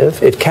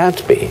qualitative. It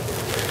can't be.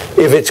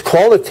 If it's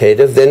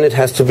qualitative, then it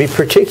has to be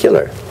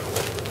particular.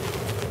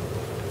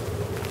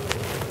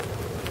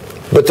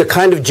 But the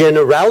kind of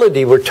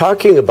generality we're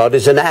talking about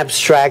is an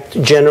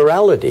abstract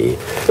generality.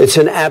 It's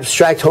an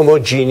abstract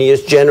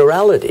homogeneous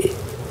generality.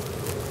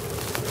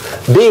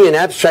 Being an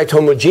abstract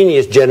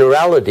homogeneous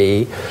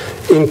generality,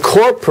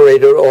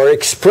 incorporated or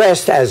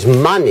expressed as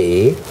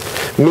money,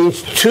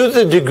 means to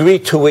the degree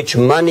to which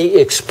money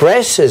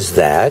expresses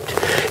that,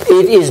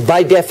 it is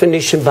by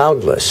definition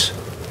boundless.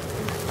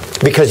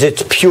 Because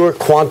it's pure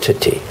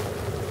quantity.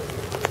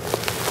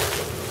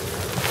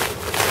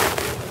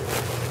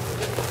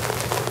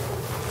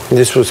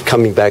 This was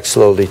coming back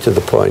slowly to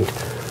the point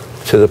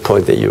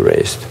that you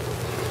raised.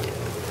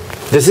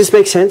 Does this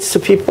make sense to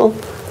people?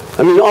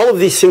 I mean, all of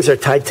these things are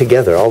tied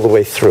together all the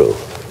way through.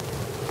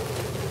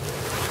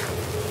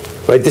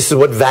 Right? This is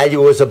what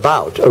value was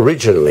about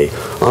originally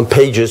on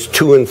pages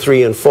 2 and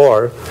 3 and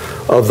 4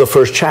 of the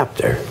first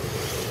chapter.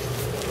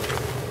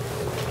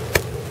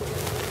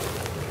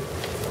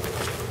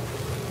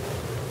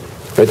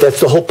 Right?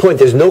 That's the whole point.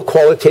 There's no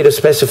qualitative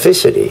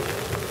specificity.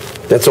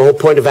 That's the whole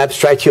point of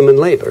abstract human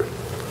labor.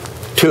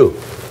 2.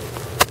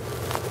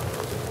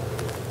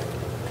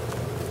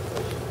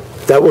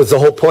 That was the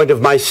whole point of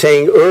my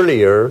saying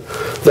earlier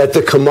that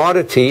the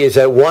commodity is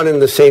at one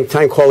and the same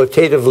time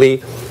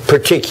qualitatively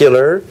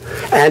particular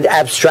and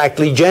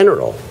abstractly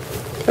general.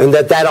 And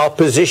that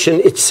opposition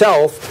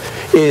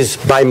itself is,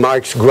 by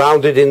Marx,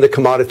 grounded in the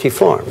commodity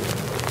form.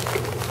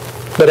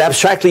 But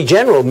abstractly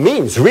general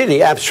means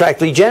really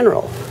abstractly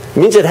general. It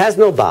means it has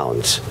no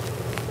bounds.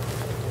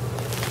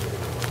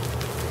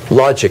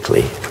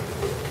 Logically.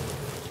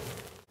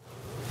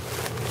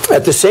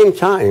 At the same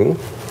time,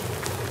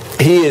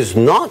 he is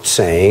not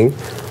saying,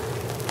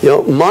 you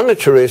know,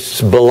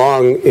 monetarists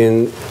belong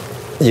in,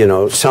 you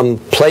know, some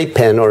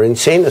playpen or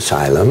insane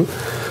asylum.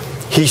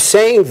 He's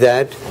saying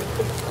that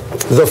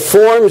the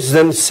forms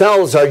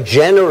themselves are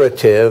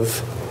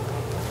generative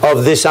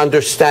of this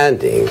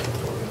understanding.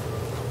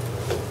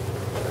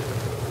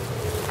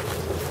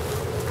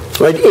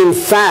 Right? In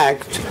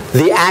fact,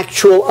 the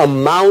actual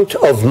amount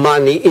of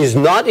money is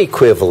not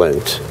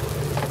equivalent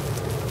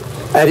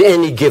at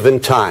any given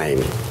time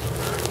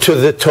to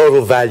the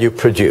total value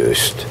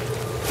produced.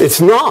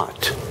 It's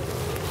not.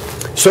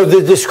 So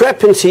the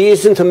discrepancy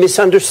isn't a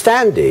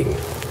misunderstanding.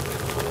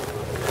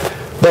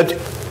 But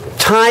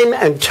time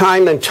and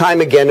time and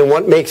time again, and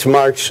what makes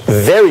Marx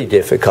very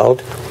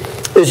difficult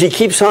is he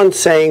keeps on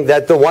saying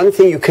that the one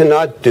thing you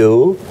cannot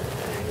do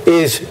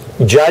is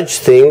judge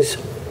things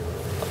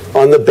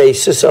on the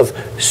basis of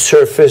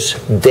surface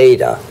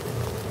data.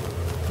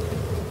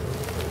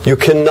 You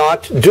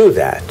cannot do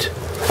that.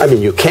 I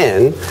mean, you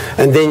can,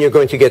 and then you're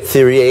going to get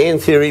theory A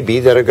and theory B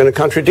that are going to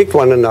contradict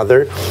one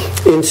another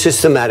in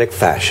systematic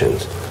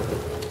fashions.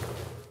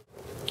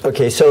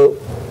 Okay, so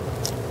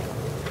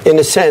in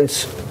a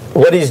sense,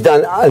 what he's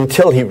done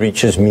until he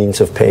reaches means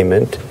of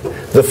payment,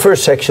 the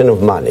first section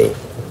of money,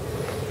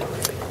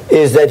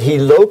 is that he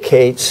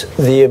locates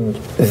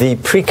the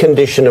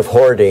precondition of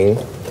hoarding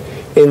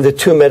in the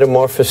two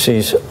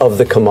metamorphoses of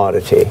the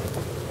commodity.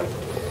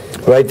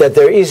 Right? That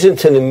there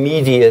isn't an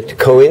immediate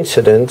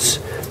coincidence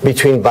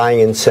between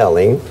buying and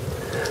selling.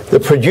 The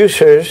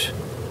producers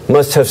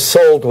must have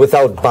sold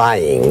without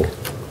buying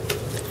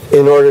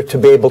in order to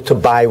be able to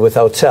buy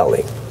without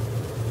selling.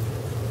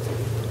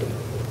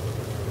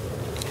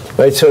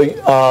 Right? So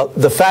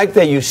the fact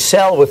that you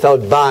sell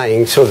without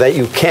buying so that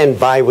you can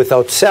buy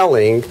without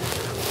selling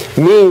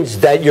means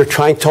that you're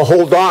trying to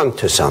hold on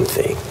to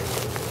something.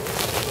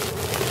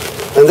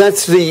 And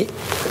that's the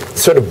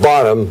sort of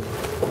bottom,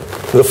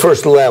 the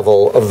first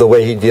level of the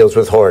way he deals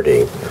with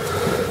hoarding.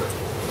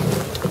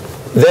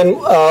 Then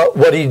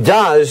what he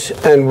does,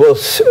 and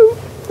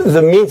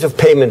the means of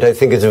payment, I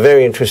think, is a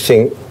very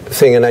interesting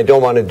thing, and I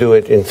don't want to do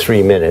it in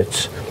 3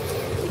 minutes.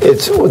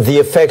 It's the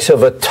effects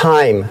of a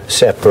time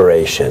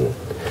separation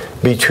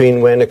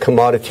between when a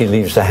commodity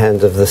leaves the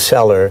hands of the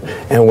seller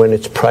and when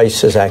its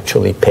price is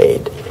actually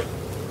paid.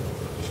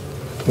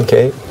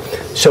 Okay?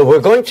 So we're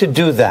going to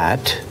do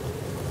that.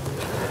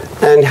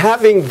 And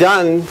having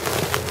done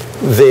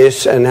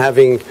this and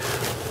having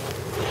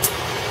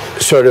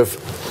sort of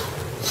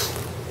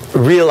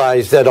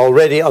realized that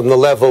already on the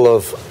level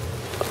of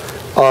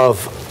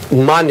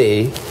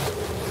money,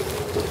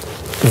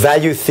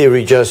 value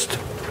theory just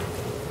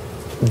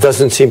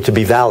doesn't seem to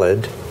be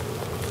valid,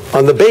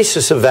 on the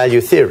basis of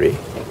value theory,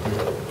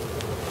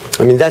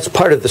 I mean, that's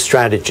part of the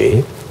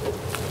strategy,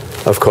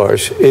 of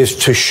course, is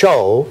to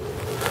show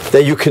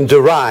that you can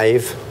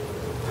derive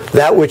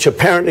that which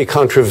apparently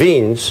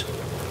contravenes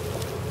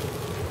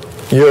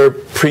your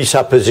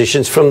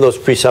presuppositions from those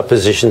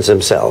presuppositions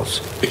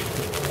themselves.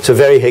 It's a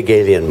very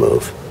Hegelian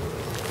move.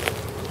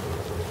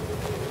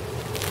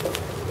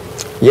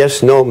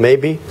 Yes, no,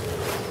 maybe?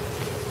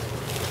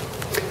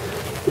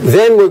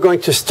 Then we're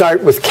going to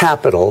start with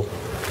capital,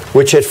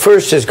 which at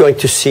first is going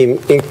to seem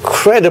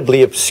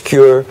incredibly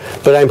obscure,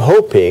 but I'm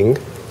hoping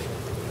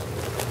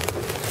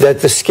that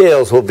the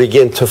scales will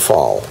begin to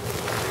fall.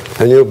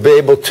 And you'll be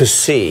able to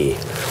see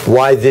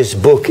why this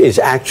book is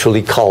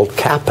actually called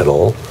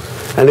Capital,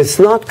 and it's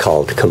not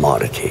called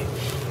Commodity.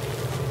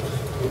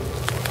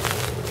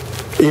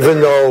 Even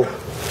though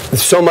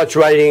so much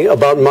writing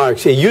about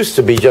Marx, it used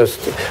to be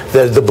just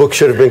that the book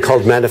should have been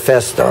called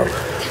Manifesto.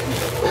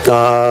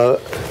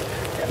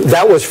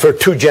 That was for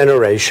 2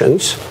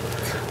 generations.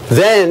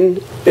 Then,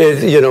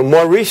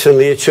 more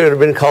recently, it should have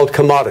been called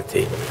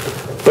Commodity.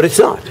 But it's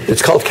not.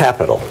 It's called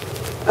Capital.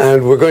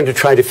 And we're going to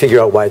try to figure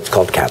out why it's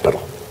called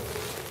Capital.